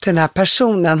ser upp till den här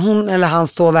personen, hon eller han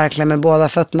står verkligen med båda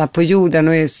fötterna på jorden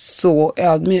och är så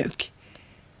ödmjuk?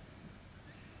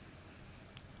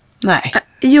 Nej.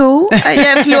 Jo,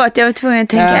 förlåt, jag var tvungen att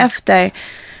tänka efter.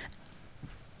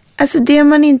 Alltså det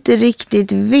man inte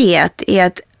riktigt vet är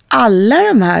att alla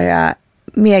de här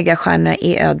megastjärnorna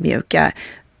är ödmjuka.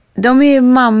 De är ju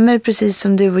mammor precis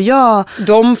som du och jag.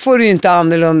 De får ju inte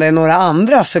annorlunda än några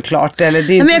andra såklart. Eller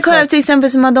det är men jag kollar till exempel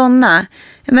som Madonna.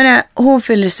 Jag menar, hon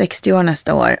fyller 60 år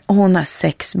nästa år och hon har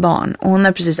 6 barn. Och hon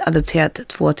har precis adopterat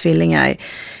 2 tvillingar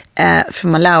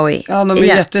från Malawi. Ja, de är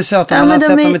jättesöta. Man har sett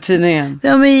dem i tidningen.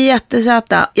 De är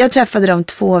jättesöta. Jag träffade dem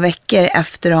 2 veckor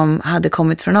efter de hade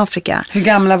kommit från Afrika. Hur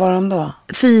gamla var de då?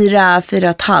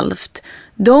 4,5.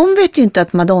 De vet ju inte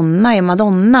att Madonna är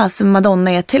Madonna som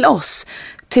Madonna är till oss.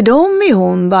 Till dem är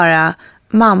hon bara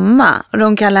mamma och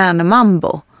de kallar henne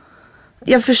Mambo.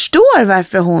 Jag förstår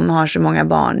varför hon har så många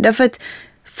barn. Därför att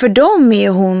för dem är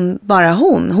hon bara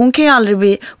hon. Hon kan ju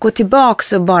aldrig gå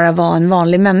tillbaka och bara vara en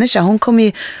vanlig människa. Hon kommer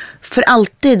ju för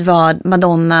alltid vara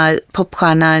Madonna,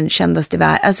 popstjärnan, kändast i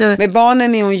världen. Alltså, med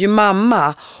barnen är hon ju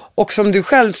mamma. Och som du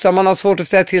själv sa, man har svårt att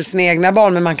säga till sina egna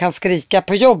barn, men man kan skrika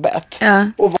på jobbet. Ja.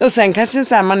 Och sen kanske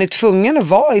så här, man är tvungen att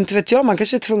vara, inte vet jag, man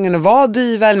kanske är tvungen att vara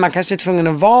diva, eller man kanske är tvungen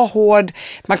att vara hård.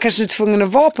 Man kanske är tvungen att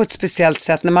vara på ett speciellt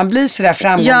sätt när man blir sådär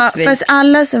framgångsrik. Ja, fast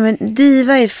alla som är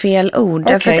diva är fel ord.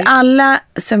 Okay. Därför att alla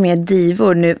som är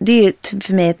divor nu, det är ju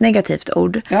för mig ett negativt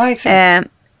ord. Ja, exakt.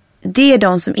 Det är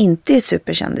de som inte är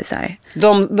superkändisar.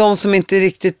 De som inte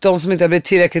riktigt, de som inte har blivit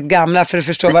tillräckligt gamla för att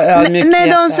förstå vad ödmjukhet är. Nej,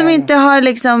 de som inte har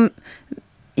liksom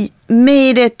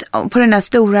made it på den här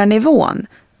stora nivån.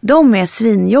 De är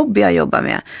svinjobbiga att jobba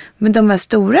med. Men de här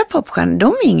stora popstjärnorna,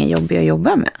 de är ingen jobbiga att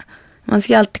jobba med. Man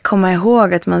ska alltid komma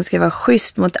ihåg att man ska vara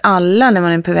schysst mot alla när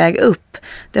man är på väg upp.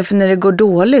 Därför när det går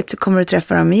dåligt så kommer du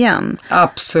träffa dem igen.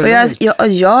 Absolut. Och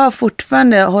jag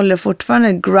håller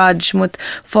fortfarande grudge mot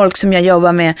folk som jag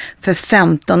jobbar med för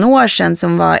 15 år sedan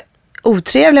som var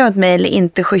otrevliga mot mig eller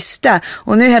inte schyssta.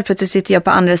 Och nu helt plötsligt sitter jag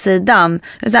på andra sidan.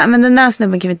 Men den där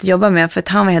snubben kan vi inte jobba med för att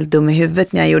han var helt dum i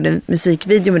huvudet när jag gjorde en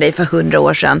musikvideo med dig för 100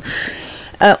 år sedan.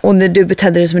 Och när du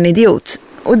betedde dig som en idiot.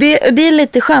 Och det är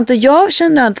lite skönt. Och jag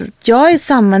känner att jag är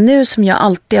samma nu som jag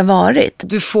alltid har varit.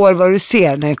 Du får vad du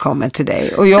ser när det kommer till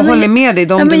dig. Och jag håller med dig.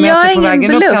 De du möter på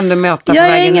vägen upp kan du möta på vägen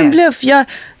ner. Jag är ingen bluff.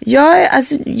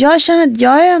 Jag känner att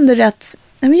jag är ändå rätt...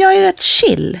 Men jag är rätt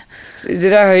chill. Det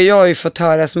där har jag ju fått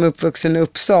höra som uppvuxen i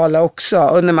Uppsala också.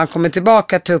 Och när man kommer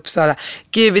tillbaka till Uppsala.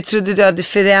 Gud, vi trodde du hade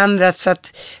förändrats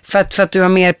för att du har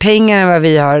mer pengar än vad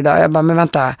vi har idag. Jag bara, men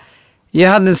vänta. Jag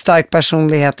hade en stark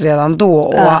personlighet redan då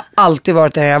och har alltid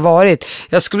varit där jag har varit.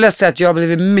 Jag skulle vilja säga att jag har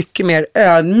blivit mycket mer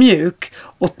ödmjuk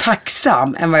och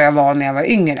tacksam än vad jag var när jag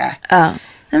var yngre. Ja.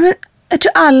 Men jag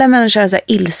tror alla människor har så här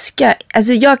ilska.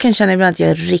 Alltså jag kan känna ibland att jag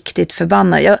är riktigt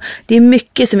förbannad. Det är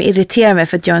mycket som irriterar mig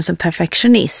för att jag är en sån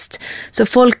perfektionist. Så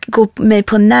folk går mig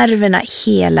på nerverna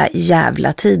hela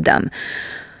jävla tiden.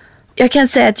 Jag kan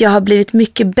säga att jag har blivit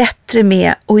mycket bättre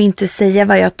med att inte säga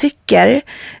vad jag tycker.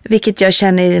 Vilket jag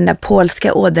känner i den där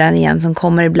polska ådran igen som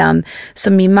kommer ibland.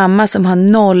 Som min mamma som har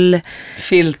noll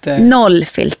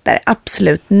filter,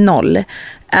 absolut noll.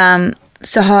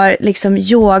 Så har liksom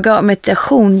yoga och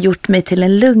meditation gjort mig till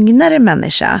en lugnare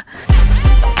människa.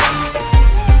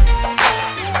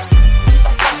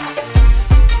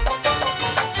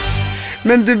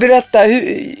 Men du berättar,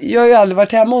 jag har ju aldrig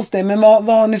varit hemma hos dig, men vad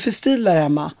har ni för stil där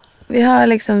hemma? Vi har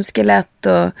liksom skelett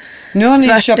och nu har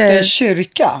ni köpt en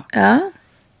kyrka. Ja.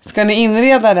 Ska ni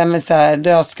inreda den med så här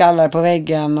dödskallar på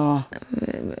väggen? Och...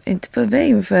 Inte på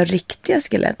väggen, men för riktiga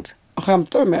skelett.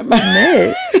 Skämtar du med mig?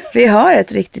 Nej, vi har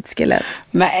ett riktigt skelett.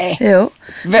 Nej. Jo.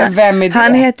 Vem är det?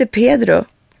 Han heter Pedro.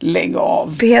 Lägg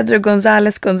av. Pedro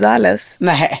González.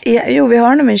 Nej. Jo, vi har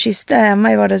honom i en kista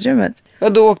hemma i vardagsrummet. Ja,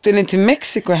 då åkte ni till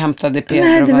Mexiko och hämtade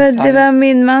Pedro? Nej, det var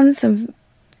min man som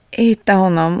hittade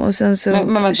honom. Och sen så...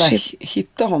 Men vänta,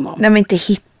 hitta honom? Nej, men inte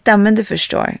hitta, men du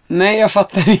förstår. Nej, jag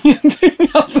fattar ingenting.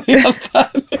 Alltså, helt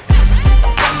ärligt.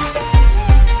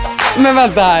 Men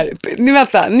vänta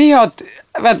här. Ni har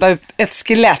ett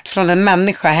skelett från en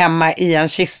människa hemma i en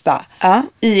kista. Ja.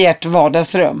 I ert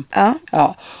vardagsrum.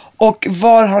 Ja. Och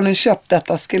var har ni köpt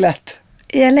detta skelett?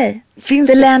 I LA.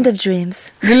 The Land of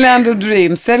Dreams. The Land of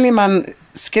Dreams. Säljer man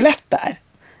skelett där?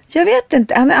 Jag vet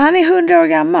inte. Han är 100 år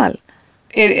gammal.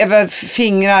 Är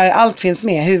fingrar, allt finns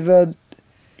med? Huvud?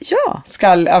 Ja.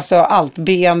 Skall, alltså allt.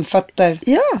 Ben, fötter?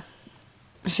 Ja.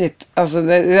 Shit, alltså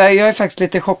jag är faktiskt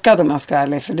lite chockad om jag ska vara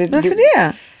ärlig. Varför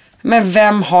det? Men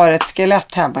vem har ett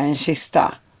skelett hemma i en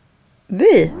kista?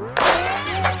 Vi.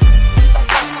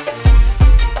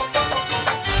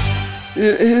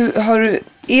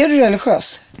 Är du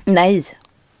religiös? Nej.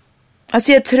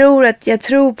 Alltså jag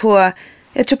tror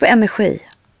på energi.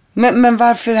 Men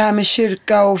varför det här med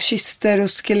kyrka och kister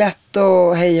och skelett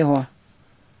och hej och hå?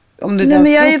 Om du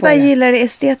men jag gillar det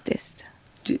estetiskt.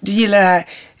 Du gillar det här.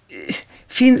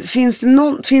 Finns det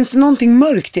någonting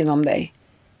mörkt inom dig?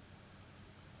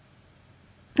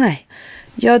 Nej.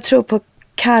 Jag tror på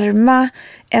karma,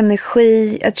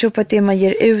 energi. Jag tror på att det man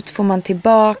ger ut får man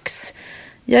tillbaks.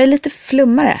 Jag är lite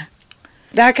flummare.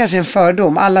 Det här kanske är en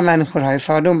fördom. Alla människor har ju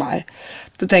fördomar.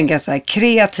 Då tänker jag så här,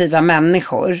 kreativa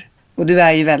människor, och du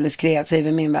är ju väldigt kreativ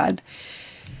i min värld,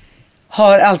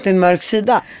 har alltid en mörk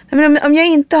sida. Men om jag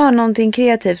inte har någonting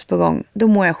kreativt på gång, då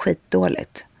mår jag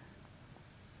skitdåligt.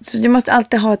 Så du måste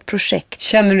alltid ha ett projekt.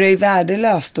 Känner du dig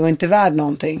värdelös då och inte värd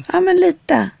någonting? Ja, men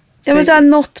lite. Jag måste ha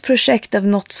något projekt av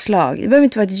något slag. Det behöver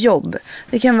inte vara ett jobb.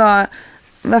 Det kan vara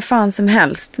vad fan som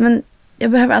helst. Men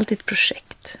jag behöver alltid ett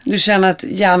projekt. Du känner att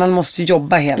hjärnan måste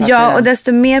jobba hela tiden? Ja, och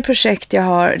desto mer projekt jag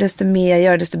har, desto mer jag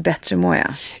gör, desto bättre mår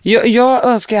jag. Jag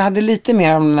önskar jag hade lite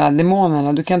mer om de här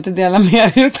demonerna. Du kan inte dela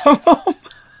mer utav dem.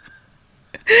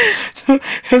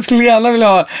 Jag skulle gärna vilja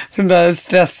ha den där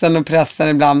stressen och pressen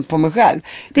ibland på mig själv.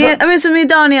 Men som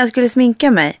idag när jag skulle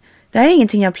sminka mig. Det här är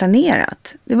ingenting jag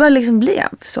planerat. Det bara liksom blev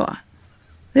så.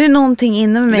 Det är någonting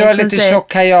inom mig som säger... Du har lite lite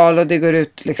tjock kajal och det går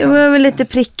ut liksom. Jag har lite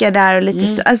prickar där och lite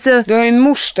så. Alltså, du har ju en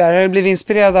mors där. Har du blivit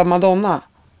inspirerad av Madonna?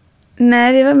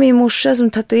 Nej, det var min morsa som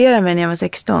tatuerade mig när jag var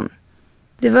 16.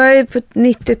 Det var ju på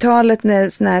 90-talet när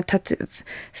såna här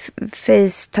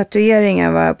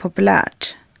face-tatueringar var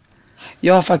populärt.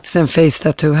 Jag har faktiskt en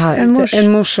face-tattoo här.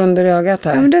 En mors under ögat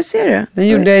här. Ja, men där ser du. Den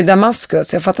gjorde jag i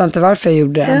Damaskus. Jag fattar inte varför jag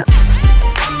gjorde den. Ja.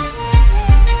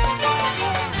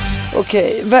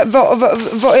 Okej,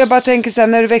 jag bara tänker så här,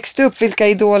 när du växte upp, vilka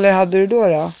idoler hade du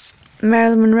då?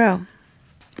 Marilyn Monroe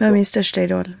var min största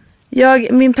idol.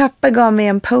 Min pappa gav mig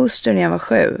en poster när jag var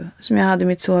 7 som jag hade i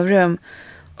mitt sovrum.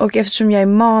 Och eftersom jag är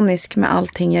manisk med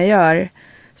allting jag gör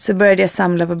så började jag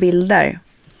samla på bilder.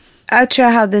 Jag tror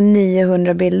jag hade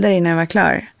 900 bilder innan jag var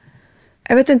klar.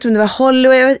 Jag vet inte om det var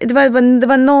Hollywood. Det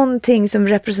var någonting som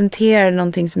representerade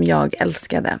någonting som jag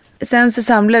älskade. Sen så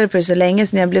samlade jag på det så länge,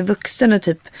 så när jag blev vuxen och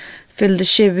typ fyllde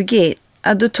 20.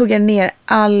 Då tog jag ner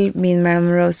all min Marilyn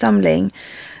Monroe-samling.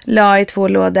 La i 2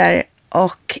 lådor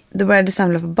och då började jag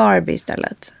samla på Barbie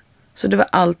istället. Så det var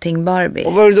allting Barbie.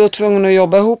 Och var du då tvungen att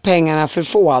jobba ihop pengarna för att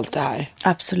få allt det här?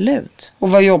 Absolut.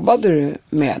 Och vad jobbade du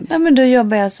med? Ja, men då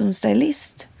jobbade jag som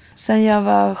stylist. Sen jag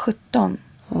var 17.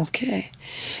 Okej.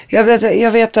 Jag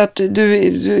vet att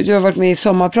du har varit med i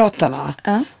Sommarpratarna.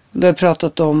 Ja. Du har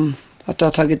pratat om att du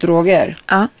har tagit droger.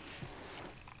 Ja.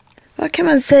 Vad kan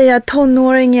man säga?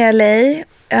 Tonåring i LA.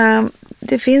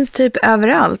 Det finns typ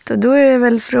överallt. Och då är det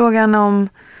väl frågan om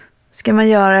ska man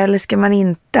göra eller ska man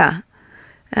inte?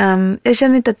 Jag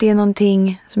känner inte att det är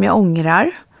någonting som jag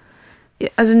ångrar.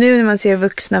 Alltså nu när man ser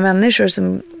vuxna människor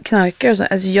som knarkar och så.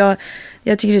 Alltså jag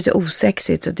tycker det är så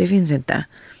osexigt så det finns inte.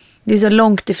 Det är så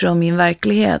långt ifrån min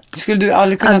verklighet. Skulle du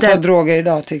aldrig kunna ta droger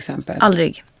idag till exempel?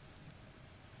 Aldrig.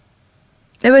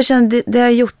 Jag bara känner, det har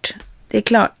jag gjort. Det är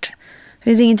klart. Det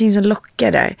finns ingenting som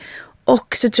lockar där.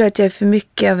 Och så tror jag att jag är för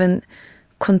mycket av en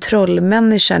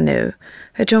kontrollmänniska nu.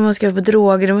 Jag tror att man ska vara på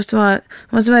droger. Då måste man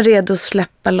vara redo att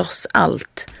släppa loss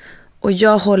allt. Och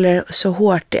jag håller så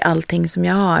hårt i allting som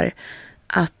jag har.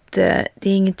 Att det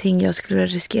är ingenting jag skulle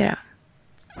riskera.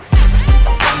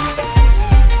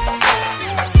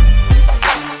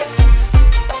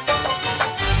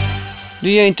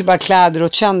 Du gör ju inte bara kläder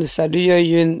åt kändisar.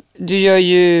 Du gör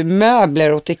ju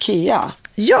möbler åt Ikea.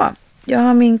 Ja, jag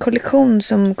har min kollektion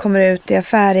som kommer ut i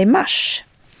affär i mars.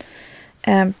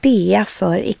 Bea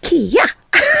för Ikea.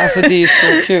 Alltså det är ju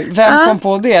så kul. Vem kom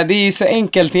på det? Det är ju så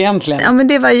enkelt egentligen. Ja, men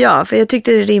det var jag. För jag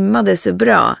tyckte det rimmade så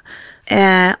bra.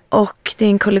 Och det är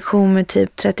en kollektion med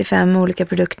typ 35 olika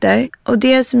produkter. Och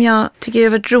det som jag tycker har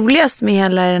varit roligast med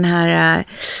hela den här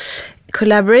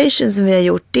collaboration som vi har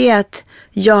gjort, det är att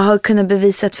jag har kunnat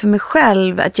bevisa för mig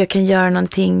själv att jag kan göra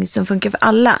någonting som funkar för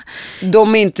alla.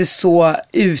 De är inte så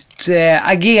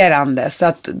utagerande så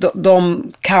att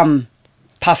de kan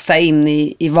passa in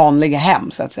i vanliga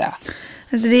hem så att säga.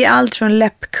 Alltså det är allt från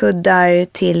läppkuddar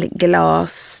till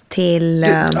glas till...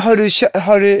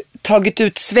 Har du tagit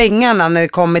ut svängarna när det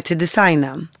kommer till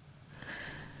designen?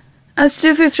 Alltså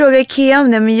du får ju fråga Ikea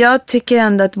om det, men jag tycker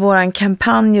ändå att våran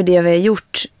kampanj och det vi har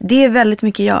gjort, det är väldigt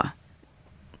mycket jag.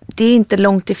 Det är inte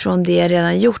långt ifrån det jag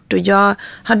redan gjort, och jag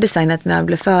har designat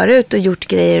möbler förut och gjort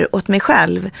grejer åt mig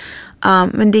själv.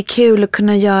 Men det är kul att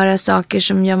kunna göra saker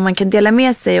som man kan dela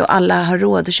med sig och alla har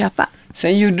råd att köpa.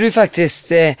 Sen gjorde du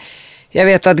faktiskt... Jag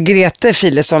vet att Grete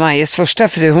Philipsson, Ajes första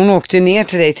fru, hon åkte ner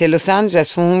till dig till Los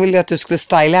Angeles för hon ville att du skulle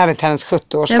styla henne till hennes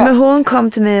 70-årsfest. Ja, men hon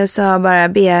kom till mig och sa bara,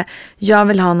 B, jag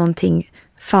vill ha någonting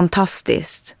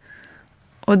fantastiskt.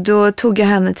 Och då tog jag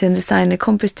henne till en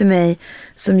designerkompis till mig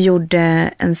som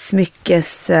gjorde en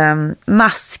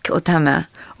smyckesmask åt henne.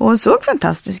 Och hon såg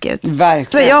fantastisk ut.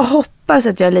 Verkligen. Jag hoppas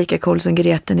att jag är lika cool som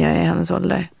Grete när jag är i hennes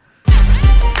ålder.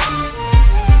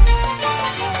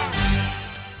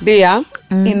 Bea,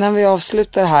 innan vi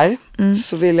avslutar här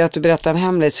så vill jag att du berättar en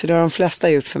hemlis, för det har de flesta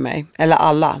gjort för mig. Eller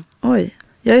alla. Oj,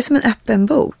 jag är som en öppen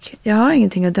bok. Jag har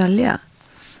ingenting att dölja.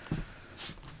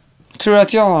 Tror du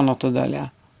att jag har något att dölja?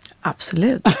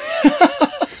 Absolut.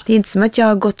 Det är inte som att jag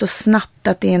har gått och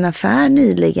snattat i en affär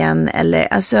nyligen.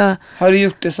 Eller, alltså... Har du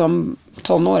gjort det som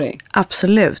tonåring?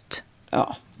 Absolut.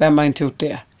 Ja, vem har inte gjort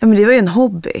det? Ja, men det var ju en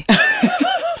hobby.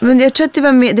 Men jag tror att det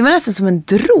var nästan som en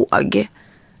drog.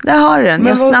 Där har du den.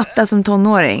 Jag snattade som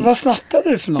tonåring. Vad snattade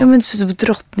du för något? Ja, men på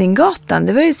Drottninggatan.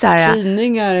 Det var ju så här...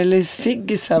 Tidningar eller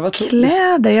ciggisar, vad tog du?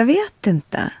 Kläder, jag vet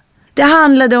inte. Det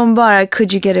handlade om bara,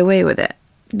 could you get away with it?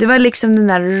 Det var liksom den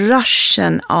där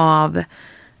rushen av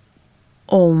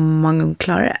om man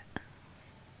klarar det.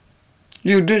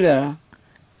 Gjorde du det då?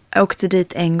 Jag åkte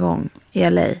dit en gång i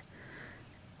LA.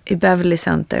 I Beverly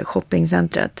Center,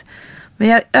 shoppingcentret. Men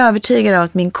jag är övertygad om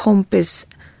att min kompis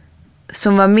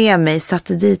som var med mig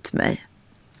satte dit mig.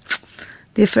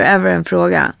 Det är forever en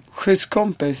fråga. Schysst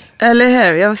kompis. Eller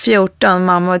hur? Jag var 14.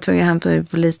 Mamma var tvungen att hämta mig på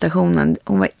polisstationen.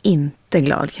 Hon var inte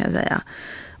glad, kan jag säga.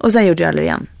 Och sen gjorde jag det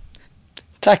igen.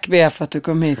 Tack Bea för att du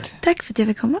kom hit. Tack för att jag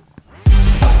fick komma.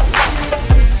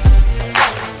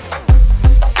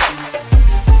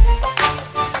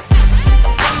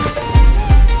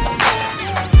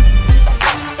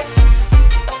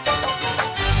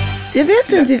 Jag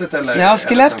vet inte. Ja,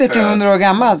 skelettet är 100 år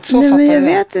gammalt. Så nej, men jag det.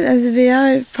 vet inte. Alltså, vi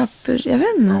har papper. Jag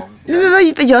vet inte.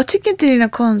 Nej, men jag tycker inte det är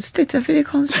något konstigt. Varför är det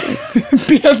konstigt?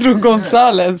 Pedro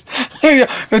González.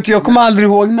 Jag kommer aldrig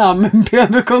ihåg namn, men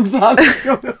Pedro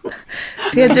González.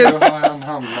 Pedro.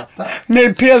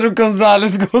 Nej, Pedro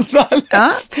González.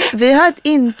 Ja, vi har ett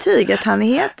intyg att han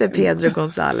heter Pedro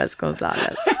González.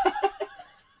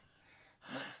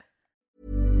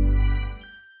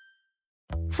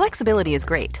 Flexibility is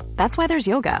great. That's why there's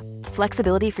yoga.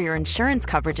 Flexibility for your insurance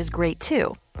coverage is great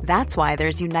too. That's why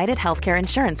there's United Healthcare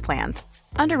Insurance Plans.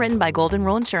 Underwritten by Golden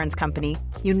Rule Insurance Company,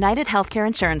 United Healthcare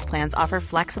Insurance Plans offer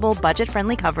flexible,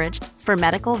 budget-friendly coverage for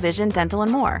medical, vision, dental,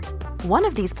 and more. One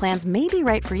of these plans may be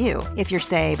right for you if you're,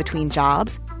 say, between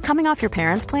jobs, coming off your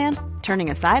parents' plan, turning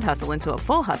a side hustle into a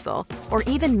full hustle, or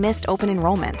even missed open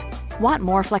enrollment. Want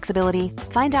more flexibility?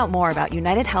 Find out more about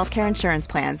United Healthcare Insurance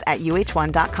Plans at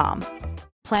uh1.com.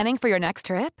 Planning for your next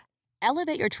trip?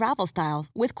 Elevate your travel style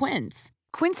with Quince.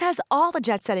 Quince has all the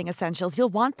jet-setting essentials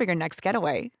you'll want for your next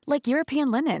getaway, like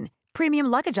European linen, premium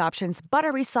luggage options,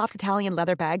 buttery soft Italian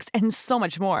leather bags, and so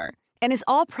much more. And is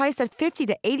all priced at 50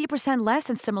 to 80% less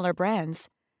than similar brands.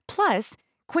 Plus,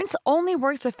 Quince only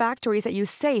works with factories that use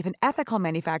safe and ethical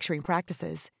manufacturing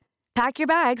practices. Pack your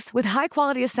bags with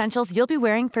high-quality essentials you'll be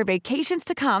wearing for vacations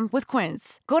to come with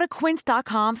Quince. Go to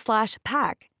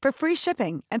quince.com/pack for free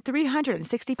shipping and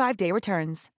 365-day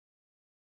returns.